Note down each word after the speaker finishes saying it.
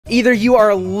Either you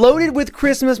are loaded with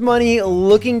Christmas money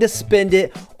looking to spend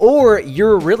it, or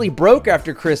you're really broke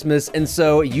after Christmas and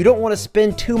so you don't want to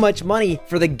spend too much money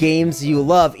for the games you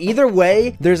love. Either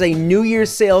way, there's a New Year's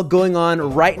sale going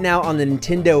on right now on the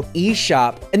Nintendo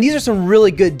eShop, and these are some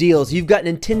really good deals. You've got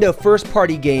Nintendo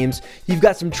first-party games, you've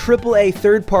got some AAA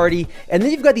third-party, and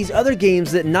then you've got these other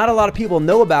games that not a lot of people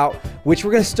know about, which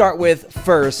we're going to start with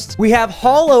first. We have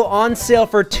Hollow on sale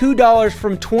for $2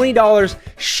 from $20.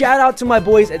 Shout out to my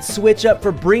boys at SwitchUp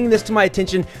for bringing this to my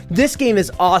attention. This game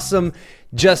is awesome.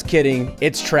 Just kidding,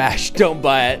 it's trash. Don't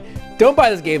buy it. Don't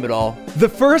buy this game at all. The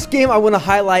first game I want to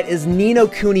highlight is No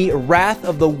Kuni Wrath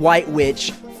of the White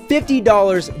Witch.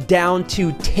 $50 down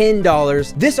to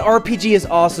 $10. This RPG is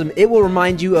awesome. It will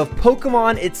remind you of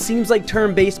Pokemon. It seems like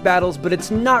turn-based battles, but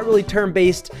it's not really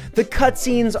turn-based. The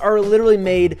cutscenes are literally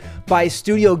made by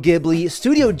Studio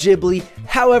Ghibli,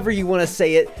 however you want to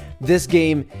say it. This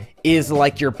game is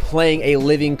like you're playing a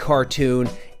living cartoon.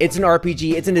 It's an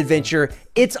RPG, it's an adventure,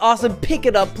 it's awesome. Pick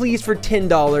it up, please, for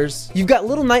 $10. You've got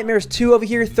Little Nightmares 2 over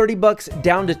here, 30 bucks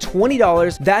down to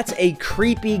 $20. That's a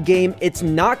creepy game. It's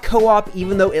not co-op,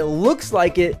 even though it looks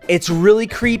like it. It's really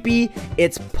creepy.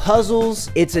 It's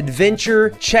puzzles, it's adventure.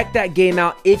 Check that game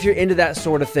out if you're into that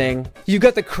sort of thing. You've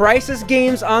got the Crysis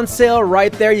games on sale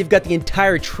right there. You've got the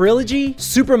entire trilogy.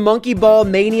 Super Monkey Ball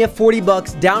Mania, 40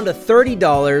 bucks down to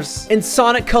 $30. And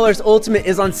Sonic Colors Ultimate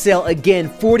is on sale again,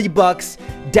 40 bucks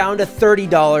down to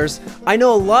 $30. I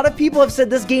know a lot of people have said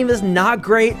this game is not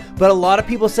great, but a lot of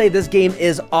people say this game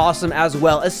is awesome as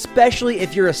well, especially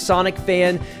if you're a Sonic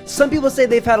fan. Some people say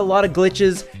they've had a lot of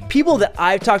glitches. People that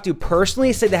I've talked to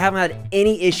personally say they haven't had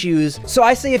any issues. So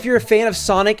I say if you're a fan of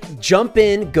Sonic, jump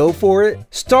in, go for it.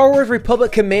 Star Wars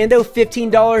Republic Commando,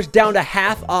 $15 down to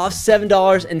half off,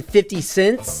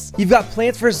 $7.50. You've got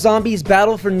Plants vs. Zombies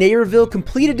Battle for Neighborville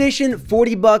Complete Edition,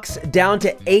 40 bucks down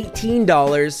to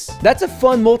 $18. That's a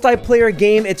fun multiplayer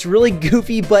game. It's really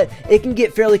goofy, but it can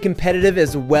get fairly competitive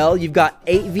as well. You've got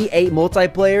 8v8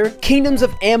 multiplayer. Kingdoms of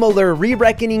Amalur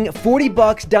Re-Reckoning, 40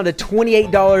 bucks down to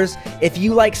 $28. If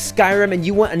you like Skyrim and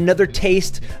you want another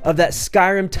taste of that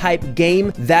Skyrim type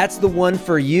game, that's the one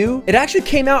for you. It actually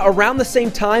came out around the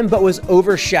same time but was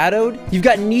overshadowed. You've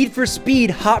got Need for Speed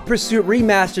Hot Pursuit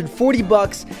Remastered, 40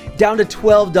 bucks down to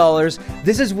 $12.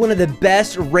 This is one of the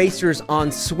best racers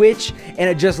on Switch and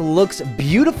it just looks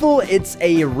beautiful. It's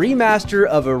a remaster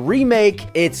of a remake.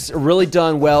 It's really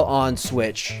done well on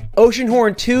Switch.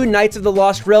 Oceanhorn 2 Knights of the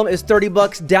Lost Realm is 30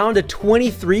 bucks down to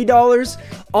 $23.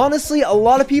 Honestly, a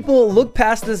lot of people look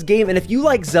past this game, and if you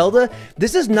like Zelda,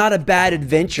 this is not a bad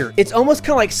adventure. It's almost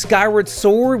kind of like Skyward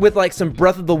Sword with like some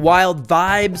Breath of the Wild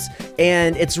vibes,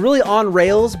 and it's really on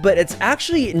rails, but it's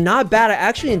actually not bad. I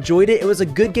actually enjoyed it. It was a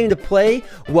good game to play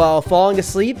while falling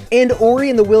asleep. And Ori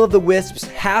and the Will of the Wisps,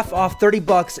 half off, 30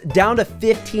 bucks down to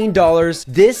 $15.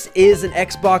 This is an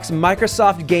Xbox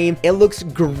Microsoft game. It looks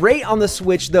great on the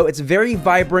Switch though. It's very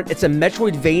vibrant. It's a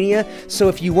Metroidvania, so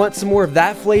if you want some more of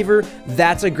that flavor,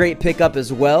 that's a great pickup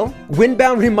as well.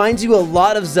 Windbound reminds you a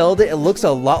lot of Zelda. It looks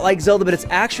a lot like Zelda, but it's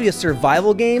actually a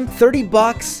survival game. 30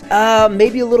 bucks,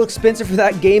 maybe a little expensive for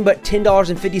that game, but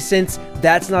 $10.50,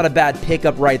 that's not a bad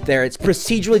pickup right there. It's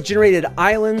procedurally generated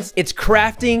islands, it's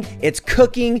crafting, it's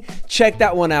cooking. Check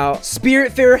that one out.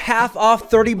 Spiritfarer half off,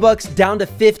 30 bucks down to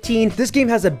 15. This game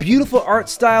has a beautiful art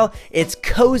style. It's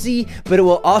cozy, but it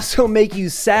will also make you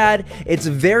sad. It's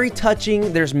very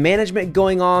touching. There's management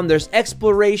going on. There's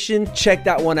exploration. Check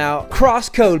that one out.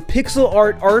 Crosscode Pixel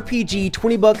Art RPG,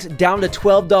 20 bucks down to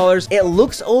 $12. It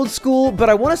looks old school, but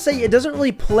I want to say it doesn't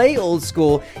really play old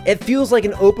school. It feels like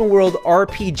an open world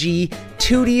RPG,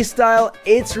 2D style.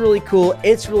 It's really cool.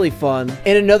 It's really fun.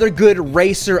 And another good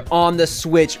racer on the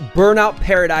Switch, Burnout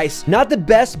Paradise. Not the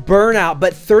best Burnout,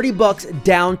 but 30 bucks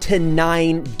down to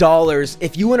 $9.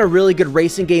 If you want a really good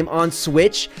racing game on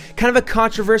Switch, kind of a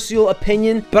controversial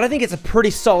opinion, but I think it's a pretty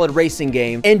solid racing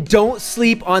game. And don't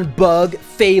sleep on Bug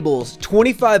Fables,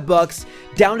 25 bucks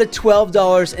down to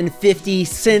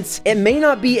 $12.50. It may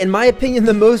not be, in my opinion,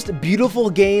 the most beautiful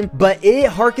game, but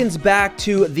it harkens back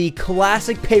to the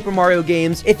classic Paper Mario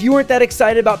games. If you weren't that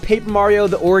excited about Paper Mario,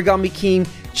 the Origami King,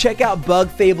 check out Bug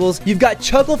Fables. You've got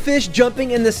Chucklefish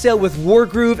jumping in the sale with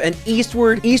Wargroove and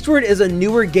Eastward. Eastward is a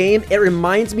newer game. It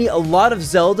reminds me a lot of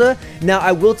Zelda. Now,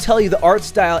 I will tell you the art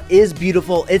style is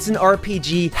beautiful. It's an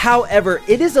RPG. However,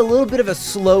 it is a little bit of a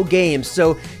slow game,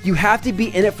 so you have to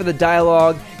be in it for the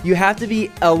dialogue. You have to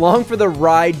be along for the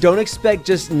ride. Don't expect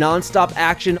just non-stop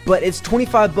action, but it's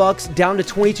 25 bucks down to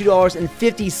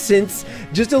 $22.50.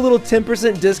 Just a little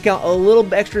 10% discount, a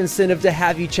little extra incentive to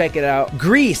have you check it out.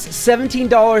 Grease,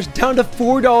 $17 down to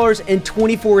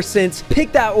 $4.24.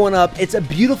 Pick that one up. It's a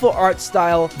beautiful art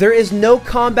style. There is no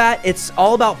combat. It's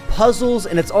all about puzzles,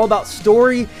 and it's all about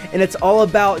story, and it's all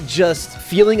about just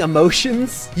feeling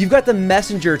emotions. You've got The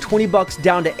Messenger, 20 bucks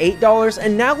down to $8.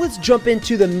 And now let's jump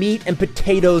into the meat and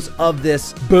potatoes of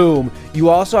this. Boom. You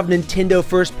also have Nintendo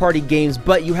first-party games,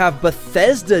 but you have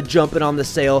Bethesda jumping on the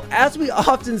sale, as we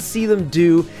often see them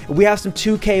do. We have some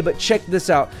 2K, but check this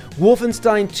out.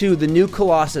 Wolfenstein 2, The New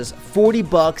Colossus, 40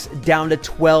 bucks down to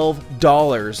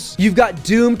 $12. You've got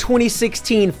Doom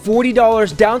 2016,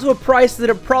 $40 down to a price that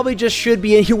it probably just should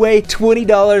be anyway,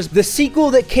 $20. The sequel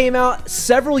that came out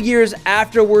several years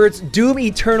afterwards, Doom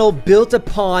Eternal, built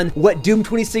upon what Doom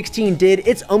 2016 did.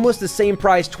 It's almost the same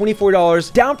price,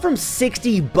 $24, down from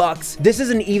 60 bucks. This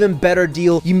is an even better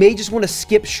deal. You may just want to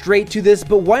skip straight to this,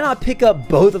 but why not pick up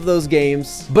both of those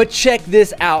games? But check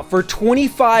this out. For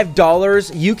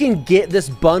 $25, you can get this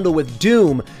bundle with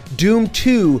Doom, Doom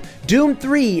 2, Doom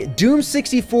 3, Doom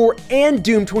 64, and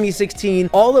Doom 2016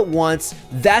 all at once.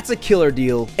 That's a killer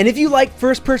deal. And if you like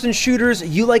first-person shooters,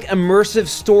 you like immersive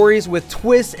stories with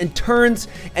twists and turns,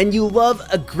 and you love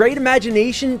a great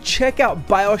imagination, check out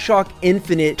Bioshock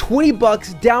Infinite. 20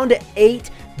 bucks down to $8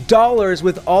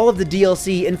 with all of the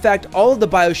DLC. In fact, all of the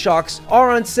Bioshocks are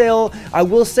on sale. I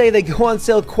will say they go on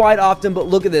sale quite often, but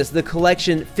look at this. The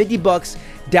collection, 50 bucks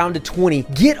down to 20.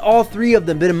 Get all three of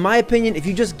them, but in my opinion, if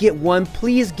you just get one,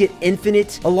 please get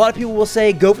Infinite. A lot of people will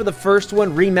say go for the first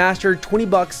one, remastered, 20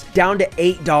 bucks down to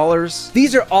 $8.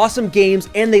 These are awesome games,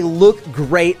 and they look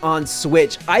great on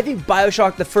Switch. I think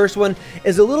Bioshock, the first one,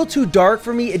 is a little too dark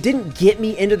for me. It didn't get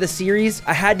me into the series.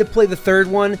 I had to play the third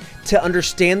one to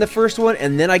understand the first one,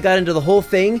 and then I got into the whole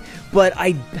thing, but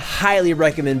I highly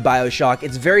recommend Bioshock.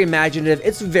 It's very imaginative,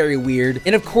 it's very weird,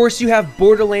 and of course you have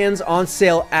Borderlands on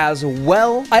sale as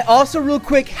well. I also real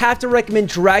quick have to recommend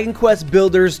DragonQuest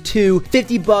Builders 2,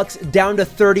 50 bucks down to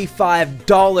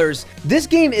 $35. This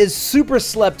game is super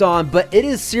slept on, but it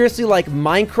is seriously like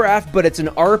Minecraft, but it's an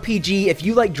RPG. If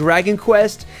you like Dragon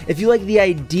Quest, if you like the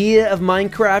idea of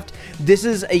Minecraft, this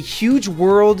is a huge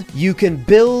world. You can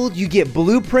build, you get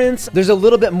blueprints. There's a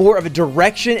little bit more of a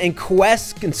direction and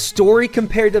quest and story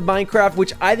compared to Minecraft,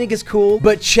 which I think is cool.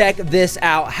 But check this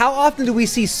out. How often do we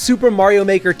see Super Mario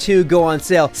Maker 2 go on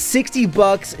sale? 60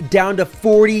 bucks down to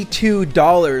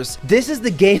 $42. This is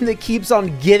the game that keeps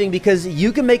on giving, because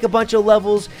you can make a bunch of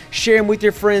levels, share them with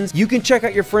your friends. You can check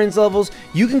out your friends' levels.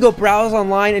 You can go browse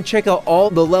online and check out all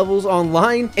the levels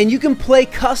online, and you can play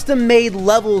custom-made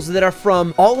levels that are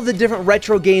from all of the different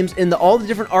retro games in all the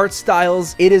different art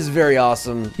styles. It is very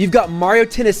awesome. You've got Mario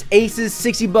Tennis Aces,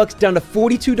 60 bucks down to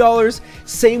 $42.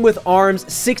 Same with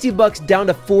ARMS, 60 bucks down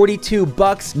to 42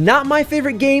 bucks. Not my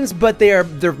favorite games, but they're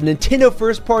Nintendo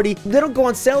first party. They don't go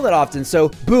on sale that often, so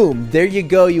boom, there you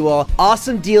go, you all.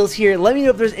 Awesome deals here. Let me know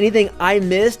if there's anything I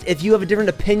missed. If you have a different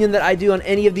opinion that I do on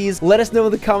any of these, let us know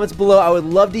in the comments below. I would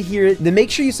love to hear it. Then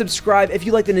make sure you subscribe if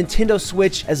you like the Nintendo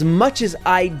Switch as much as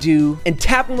I do, and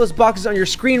tap on those boxes on your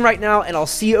screen right now, and I'll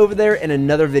see you over there in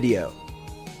another video.